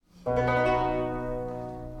A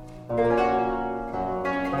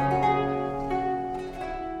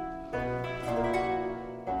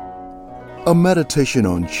meditation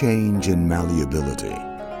on change and malleability.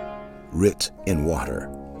 Writ in Water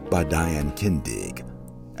by Diane Kindig,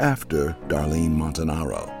 after Darlene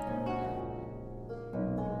Montanaro.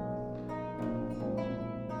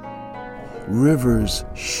 Rivers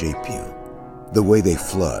shape you, the way they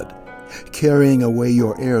flood, carrying away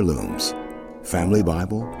your heirlooms, family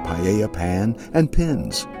Bible, paella pan, and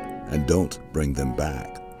pins, and don't bring them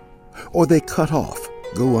back. Or they cut off,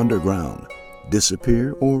 go underground,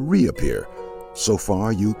 disappear or reappear, so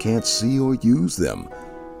far you can't see or use them,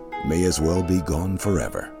 may as well be gone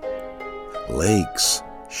forever. Lakes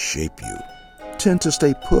shape you, tend to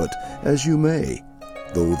stay put as you may,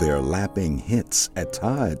 though their lapping hints at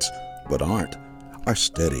tides, but are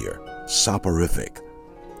steadier, soporific.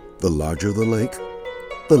 The larger the lake,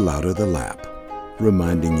 the louder the lap,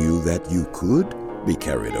 reminding you that you could be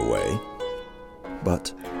carried away,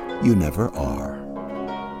 but you never are.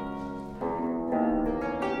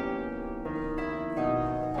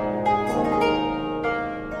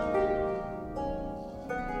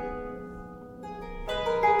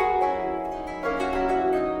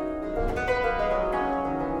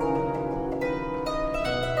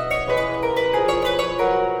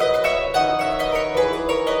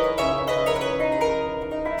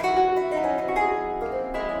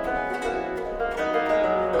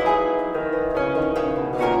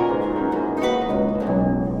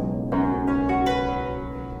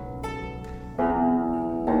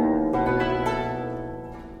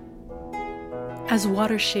 As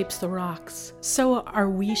water shapes the rocks, so are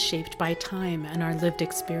we shaped by time and our lived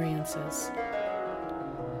experiences.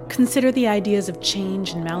 Consider the ideas of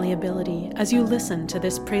change and malleability as you listen to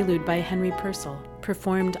this prelude by Henry Purcell,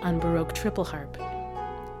 performed on Baroque triple harp.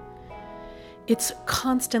 It's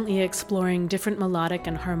constantly exploring different melodic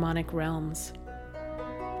and harmonic realms.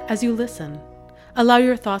 As you listen, allow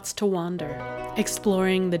your thoughts to wander,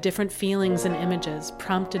 exploring the different feelings and images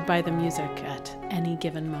prompted by the music at any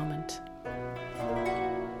given moment.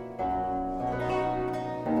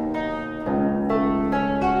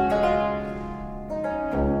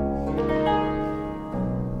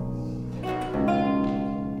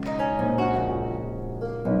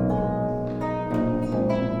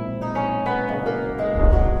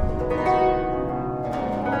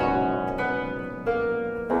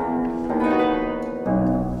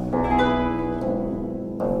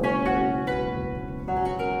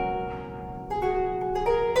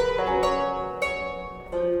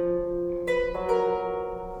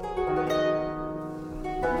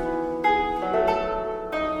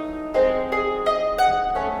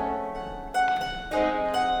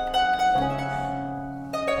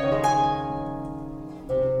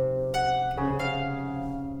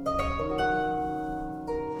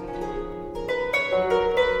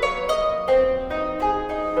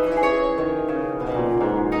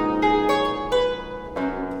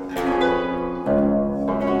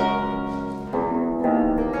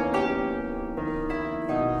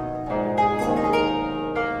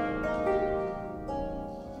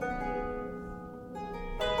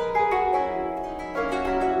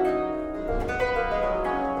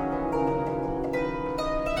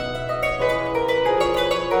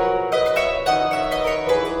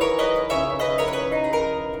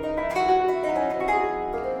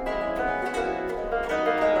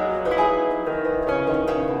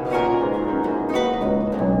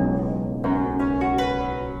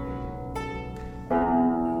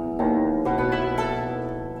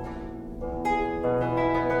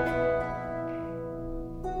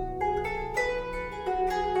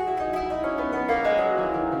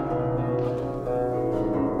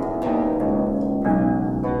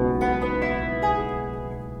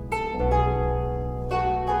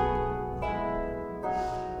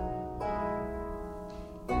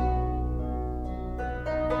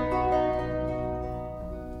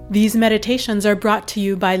 These meditations are brought to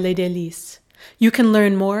you by Les Délices. You can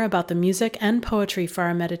learn more about the music and poetry for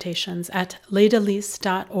our meditations at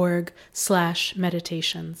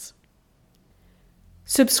lesdelices.org/meditations.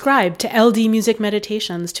 Subscribe to LD Music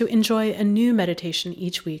Meditations to enjoy a new meditation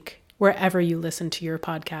each week, wherever you listen to your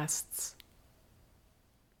podcasts.